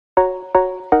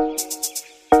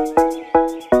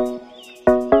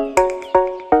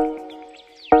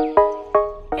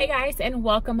Hey guys, and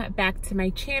welcome back to my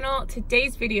channel.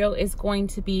 Today's video is going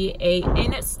to be a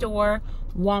in-store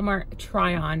Walmart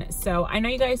try-on. So I know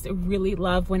you guys really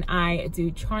love when I do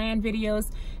try-on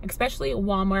videos, especially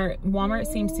Walmart. Walmart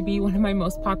seems to be one of my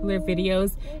most popular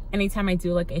videos anytime I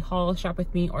do like a haul, shop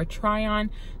with me, or try-on.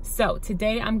 So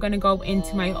today I'm going to go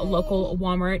into my local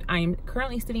Walmart. I'm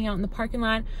currently sitting out in the parking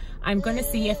lot. I'm going to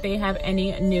see if they have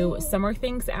any new summer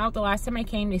things out. The last time I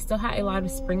came, they still had a lot of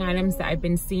spring items that I've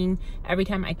been seeing every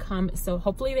time I come. So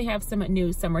hopefully they have some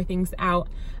new summer things out.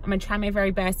 I'm going to try my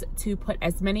very best to put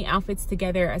as many outfits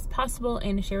together as possible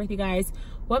and share with you guys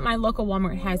what my local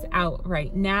Walmart has out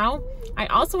right now. I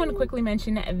also want to quickly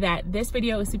mention that this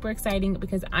video is super exciting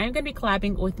because I'm going to be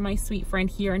collabing with my sweet friend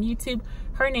here on YouTube.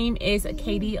 Her name is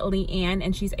Katie LeAnne,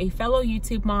 and she's a fellow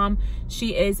YouTube mom.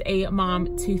 She is a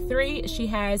mom to 3. She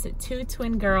has 2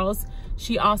 twin girls.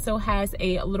 She also has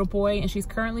a little boy, and she's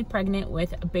currently pregnant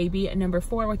with baby number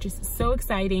 4, which is so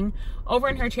exciting. Over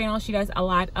on her channel, she does a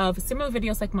lot of similar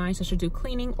videos like mine. So she'll do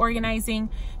cleaning, organizing.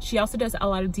 She also does a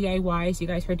lot of DIYs. You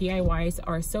guys, her DIYs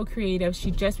are so creative.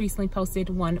 She just recently posted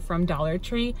one from Dollar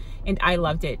Tree, and I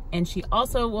loved it. And she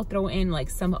also will throw in like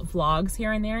some vlogs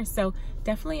here and there. So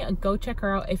definitely go check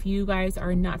her out if you guys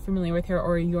are not familiar with her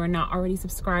or you're not already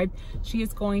subscribed. She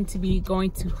is going to be going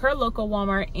to her local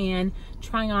Walmart and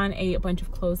trying on a bunch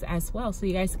of clothes as well, so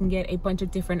you guys can get a bunch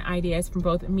of different ideas from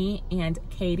both me and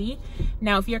Katie.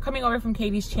 Now, if you're coming over from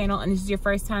Katie's channel and this is your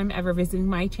first time ever visiting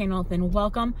my channel, then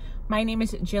welcome. My name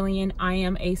is Jillian. I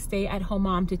am a stay-at-home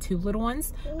mom to 2 little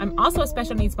ones. I'm also a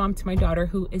special needs mom to my daughter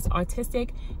who is autistic.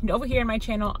 And over here on my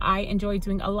channel, I enjoy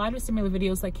doing a lot of similar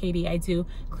videos like Katie. I do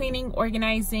cleaning,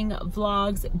 organizing,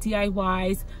 vlogs,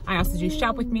 DIYs. I also do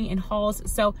shop with me and hauls.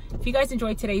 So if you guys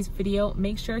enjoyed today's video,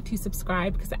 make sure to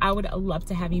subscribe because I would love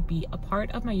to have you be a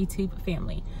part of my YouTube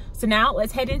family. So now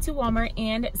let's head into Walmart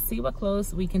and see what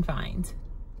clothes we can find.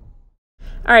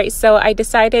 All right, so I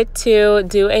decided to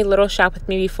do a little shop with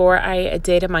me before I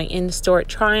did my in-store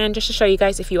try-on, just to show you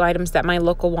guys a few items that my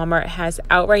local Walmart has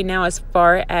out right now as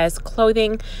far as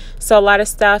clothing. So a lot of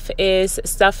stuff is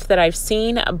stuff that I've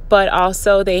seen, but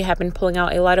also they have been pulling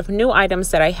out a lot of new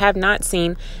items that I have not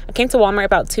seen. I came to Walmart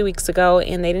about 2 weeks ago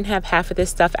and they didn't have half of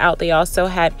this stuff out. They also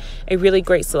had a really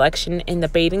great selection in the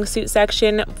bathing suit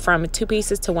section from 2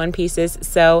 pieces to 1 pieces.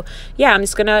 So yeah, I'm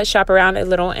just gonna shop around a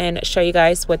little and show you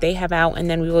guys what they have out,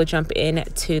 and then we will jump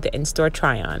into the in-store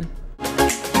try-on.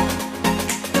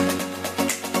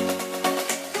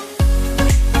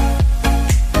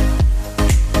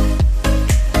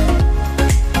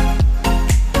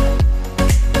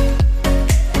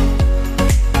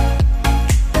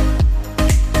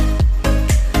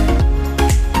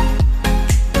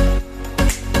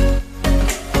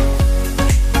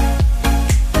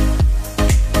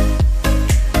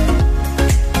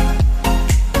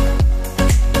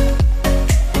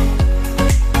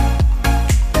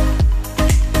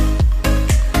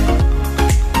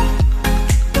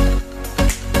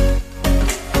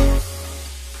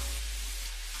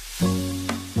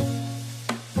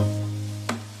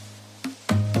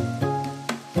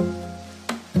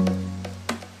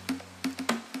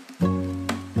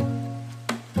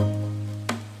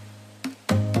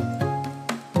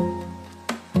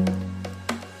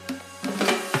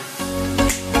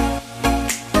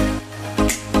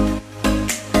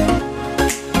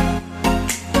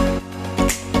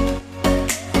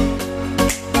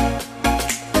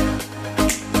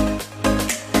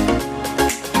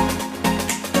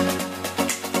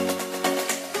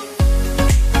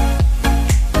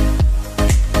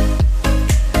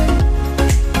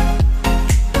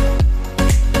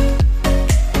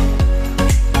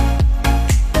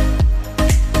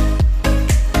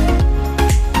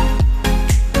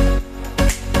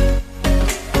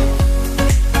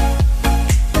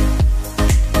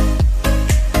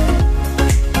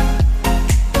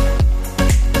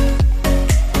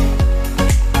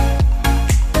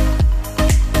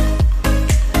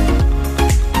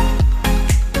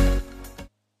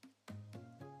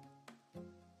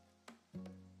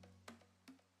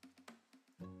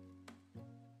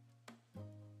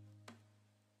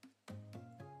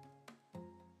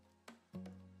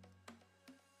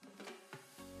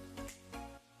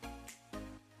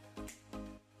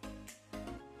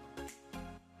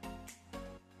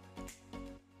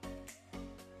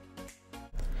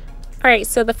 All right,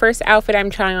 so the first outfit I'm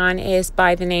trying on is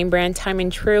by the name brand Time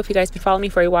and True. If you guys been following me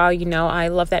for a while, you know I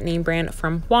love that name brand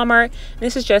from Walmart.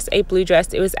 This is just a blue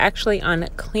dress. It was actually on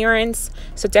clearance,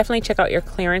 so definitely check out your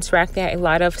clearance rack. They had a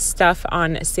lot of stuff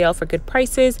on sale for good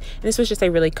prices, and this was just a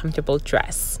really comfortable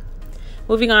dress.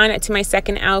 Moving on to my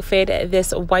second outfit,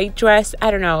 this white dress.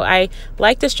 I don't know, I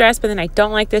like this dress, but then I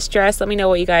don't like this dress. Let me know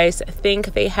what you guys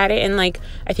think. They had it in like,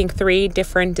 I think 3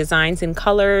 different designs and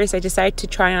colors. I decided to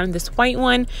try on this white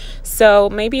one. So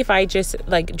maybe if I just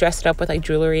like dress it up with like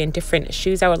jewelry and different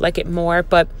shoes, I would like it more,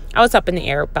 but I was up in the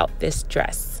air about this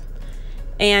dress.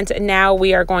 And now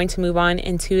we are going to move on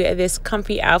into this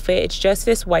comfy outfit. It's just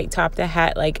this white top that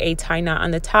had like a tie knot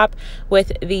on the top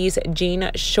with these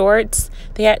jean shorts.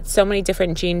 They had so many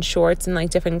different jean shorts in like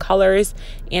different colors.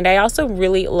 And I also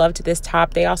really loved this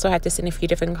top. They also had this in a few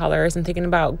different colors. I'm thinking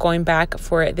about going back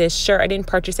for this shirt. I didn't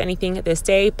purchase anything this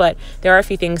day, but there are a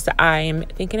few things that I am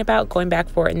thinking about going back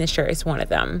for, and this shirt is one of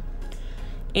them.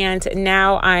 And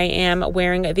now I am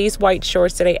wearing these white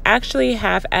shorts that I actually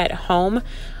have at home.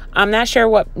 I'm not sure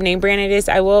what name brand it is.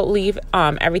 I will leave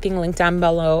everything linked down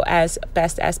below as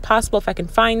best as possible if I can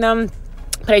find them.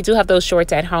 But I do have those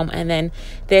shorts at home. And then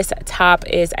this top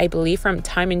is, I believe, from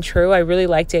Time and True. I really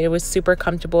liked it. It was super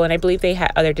comfortable. And I believe they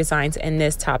had other designs in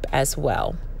this top as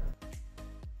well.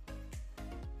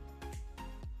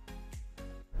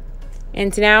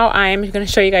 And now I'm going to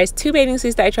show you guys 2 bathing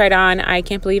suits that I tried on. I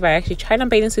can't believe I actually tried on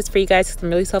bathing suits for you guys because I'm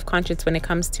really self-conscious when it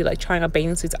comes to like trying on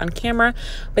bathing suits on camera.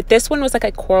 But this one was like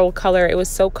a coral color. It was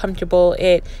so comfortable.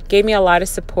 It gave me a lot of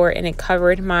support and it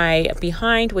covered my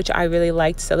behind, which I really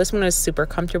liked. So this one was super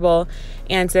comfortable.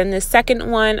 And then the second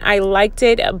one, I liked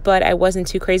it, but I wasn't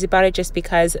too crazy about it just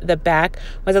because the back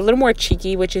was a little more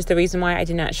cheeky, which is the reason why I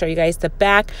did not show you guys the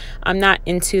back. I'm not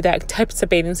into that types of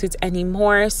bathing suits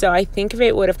anymore. So I think if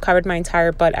it would have covered my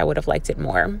entire butt, I would have liked it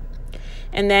more.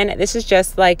 And then this is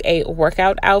just like a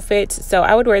workout outfit. So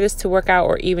I would wear this to work out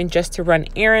or even just to run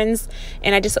errands.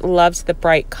 And I just loved the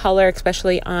bright color,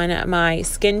 especially on my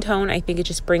skin tone. I think it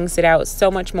just brings it out so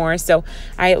much more. So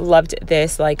I loved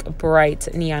this like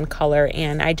bright neon color,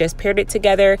 and I just paired it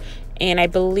together. And I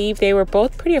believe they were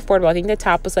both pretty affordable. I think the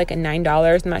top was like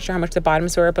 $9. I'm not sure how much the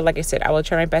bottoms were, but like I said, I will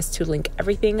try my best to link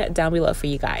everything down below for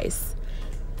you guys.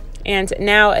 And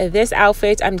now this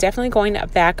outfit, I'm definitely going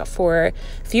back for a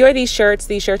few of these shirts.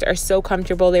 These shirts are so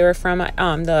comfortable. They were from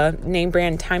the name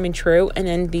brand Time and True. And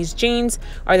then these jeans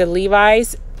are the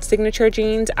Levi's signature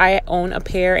jeans. I own a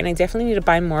pair and I definitely need to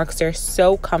buy more because they're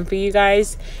so comfy, you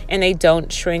guys. And they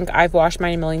don't shrink. I've washed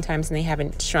mine a million times and they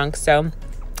haven't shrunk. So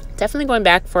definitely going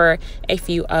back for a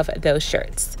few of those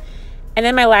shirts. And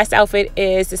then my last outfit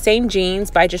is the same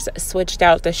jeans, but I just switched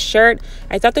out the shirt.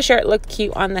 I thought the shirt looked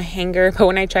cute on the hanger, but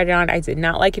when I tried it on, I did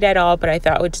not like it at all, but I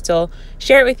thought I would still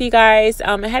share it with you guys. It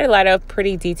had a lot of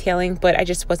pretty detailing, but I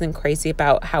just wasn't crazy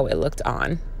about how it looked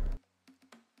on.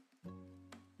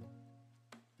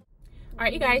 All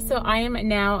right, you guys, so I am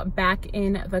now back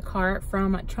in the car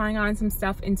from trying on some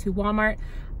stuff into Walmart.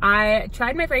 I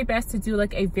tried my very best to do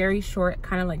like a very short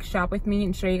kind of like shop with me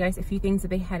and show you guys a few things that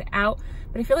they had out.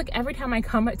 But I feel like every time I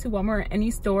come to Walmart or any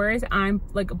stores, I'm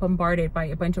like bombarded by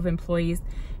a bunch of employees.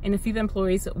 And a few of the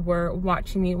employees were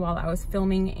watching me while I was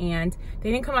filming, and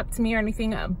they didn't come up to me or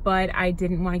anything, but I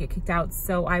didn't want to get kicked out.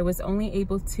 So I was only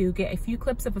able to get a few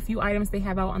clips of a few items they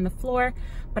have out on the floor.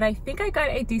 But I think I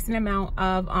got a decent amount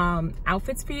of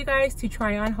outfits for you guys to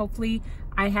try on. Hopefully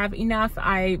I have enough.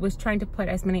 I was trying to put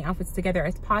as many outfits together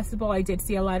as possible. I did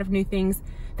see a lot of new things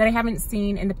that I haven't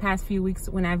seen in the past few weeks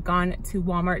when I've gone to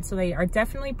Walmart. So they are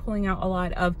definitely pulling out a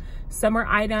lot of summer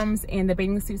items, and the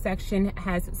bathing suit section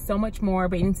has so much more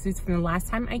bathing suits from the last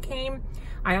time I came.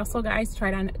 I also, guys,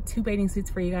 tried on 2 bathing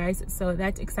suits for you guys. So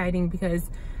that's exciting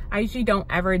because I usually don't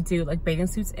ever do like bathing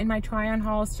suits in my try on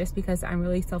hauls just because I'm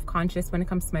really self-conscious when it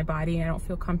comes to my body and I don't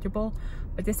feel comfortable.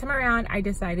 But this time around, I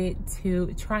decided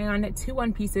to try on 2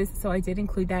 one pieces. So I did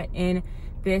include that in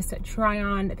this try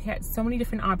on. They had so many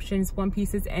different options, 1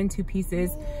 pieces and 2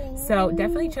 pieces. So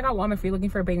definitely check out Walmart if you're looking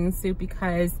for a bathing suit,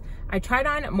 because I tried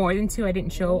on more than 2. I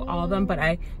didn't show all of them, but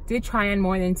I did try on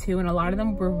more than 2, and a lot of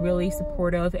them were really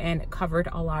supportive and covered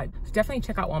a lot. So definitely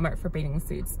check out Walmart for bathing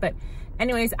suits. But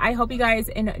anyways, I hope you guys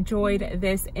enjoyed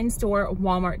this in-store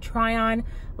Walmart try on.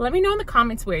 Let me know in the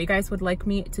comments where you guys would like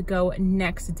me to go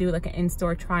next to do like an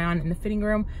in-store try on in the fitting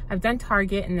room. I've done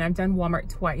Target and then I've done Walmart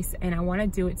twice, and I want to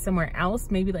do it somewhere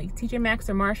else, maybe like TJ Maxx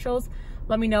or Marshall's.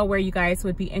 Let me know where you guys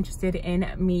would be interested in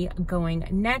me going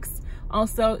next.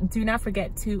 Also, do not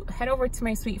forget to head over to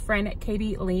my sweet friend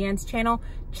Katie LeAnne's channel.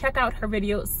 Check out her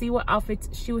video, see what outfits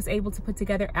she was able to put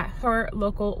together at her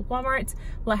local Walmart.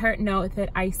 Let her know that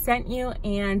I sent you.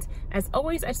 And as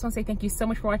always, I just want to say thank you so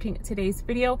much for watching today's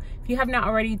video. If you have not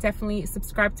already, definitely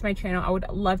subscribe to my channel. I would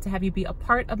love to have you be a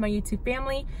part of my YouTube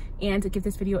family, and give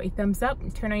this video a thumbs up.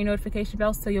 Turn on your notification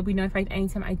bell so you'll be notified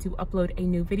anytime I do upload a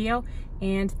new video.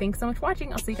 And thanks so much for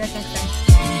watching. I'll see you guys next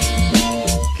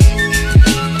time.